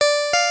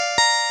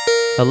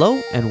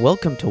Hello and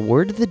welcome to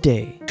Word of the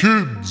Day,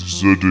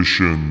 Kids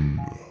Edition.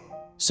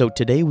 So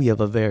today we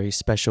have a very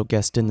special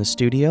guest in the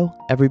studio.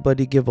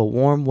 Everybody give a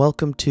warm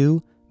welcome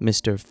to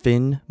Mr.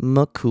 Finn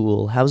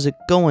McCool. How's it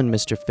going,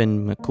 Mr.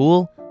 Finn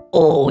McCool?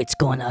 Oh, it's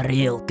going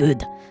real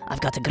good.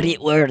 I've got a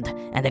great word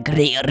and a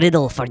great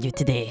riddle for you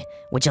today.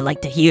 Would you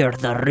like to hear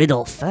the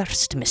riddle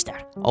first, mister?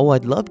 Oh,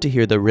 I'd love to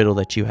hear the riddle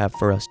that you have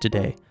for us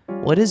today.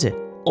 What is it?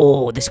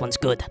 Oh, this one's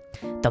good.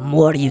 The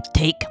more you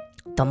take,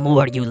 the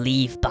more you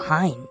leave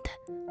behind.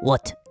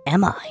 What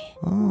am I?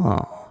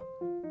 Oh,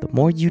 the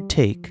more you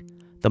take,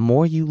 the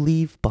more you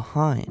leave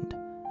behind.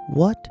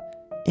 What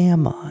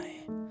am I?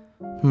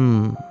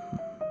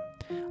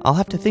 I'll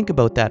have to think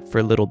about that for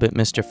a little bit,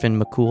 Mr. Finn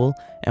McCool.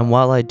 And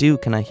while I do,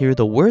 can I hear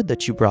the word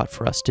that you brought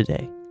for us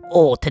today?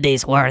 Oh,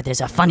 today's word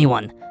is a funny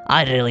one.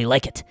 I really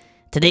like it.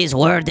 Today's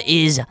word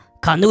is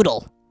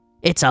canoodle.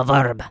 It's a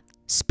verb,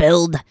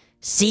 spelled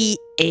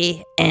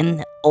Canoodle.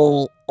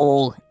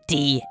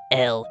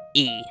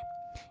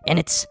 And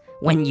it's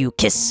when you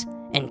kiss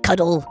and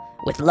cuddle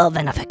with love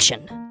and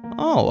affection.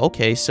 Oh,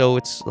 okay. So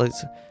it's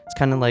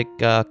kind of like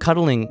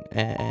cuddling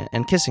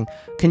and kissing.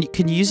 Can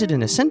you use it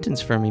in a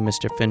sentence for me,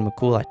 Mr. Finn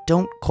McCool? I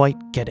don't quite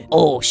get it.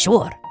 Oh,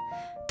 sure.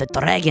 The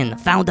dragon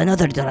found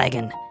another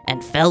dragon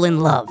and fell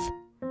in love.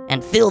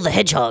 And Phil the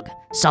hedgehog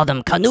saw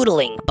them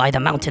canoodling by the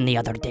mountain the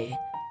other day.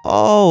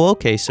 Oh,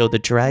 okay. So the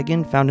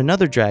dragon found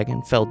another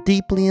dragon, fell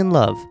deeply in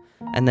love,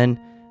 and then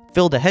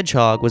Phil the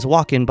hedgehog was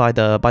walking by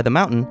the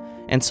mountain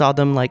and saw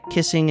them like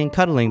kissing and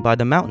cuddling by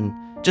the mountain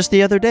just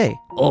the other day.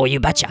 Oh, you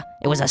betcha.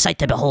 It was a sight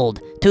to behold.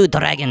 Two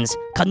dragons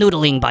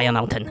canoodling by a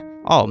mountain.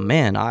 Oh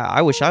man,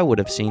 I wish I would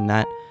have seen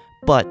that.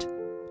 But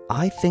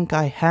I think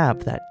I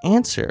have that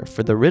answer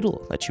for the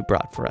riddle that you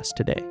brought for us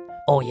today.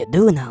 Oh, you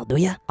do now, do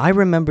ya? I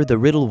remember the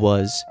riddle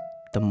was,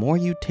 the more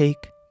you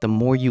take, the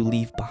more you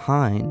leave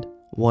behind.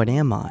 What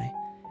am I?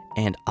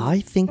 And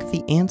I think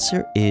the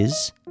answer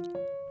is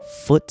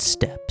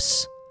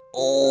footsteps.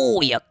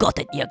 Oh, you got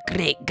it, you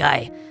great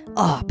guy.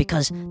 Oh,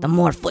 because the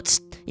more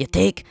you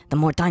take, the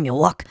more time you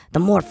walk, the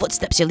more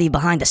footsteps you leave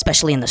behind,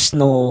 especially in the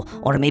snow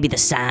or maybe the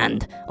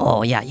sand.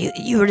 Oh, yeah,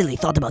 you really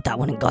thought about that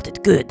one and got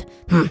it good.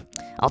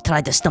 I'll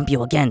try to stump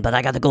you again, but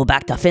I gotta go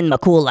back to Finn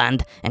McCool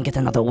land and get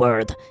another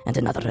word and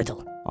another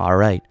riddle. All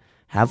right.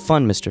 Have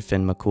fun, Mr.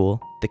 Finn McCool.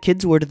 The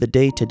kids' word of the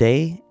day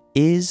today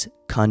is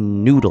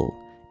canoodle.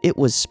 It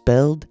was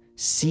spelled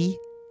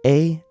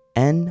Canoodle.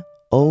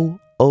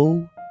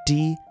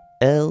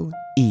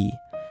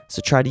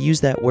 So try to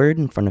use that word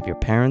in front of your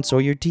parents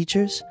or your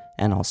teachers,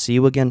 and I'll see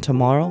you again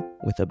tomorrow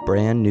with a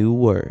brand new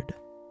word.